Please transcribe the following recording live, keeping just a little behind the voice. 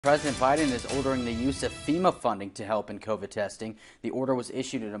President Biden is ordering the use of Fema funding to help in COVID testing. The order was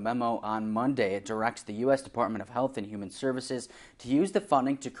issued in a memo on Monday. It directs the U.S. Department of Health and Human Services to use the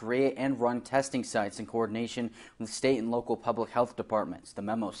funding to create and run testing sites in coordination with state and local public health departments. The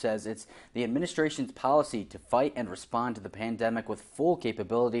memo says it's the administration's policy to fight and respond to the pandemic with full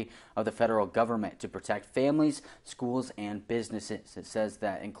capability of the federal government to protect families, schools, and businesses. It says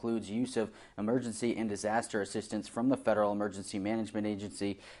that includes use of emergency and disaster assistance from the Federal Emergency Management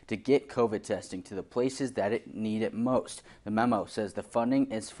Agency to get COVID testing to the places that need it most. The memo says the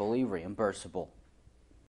funding is fully reimbursable.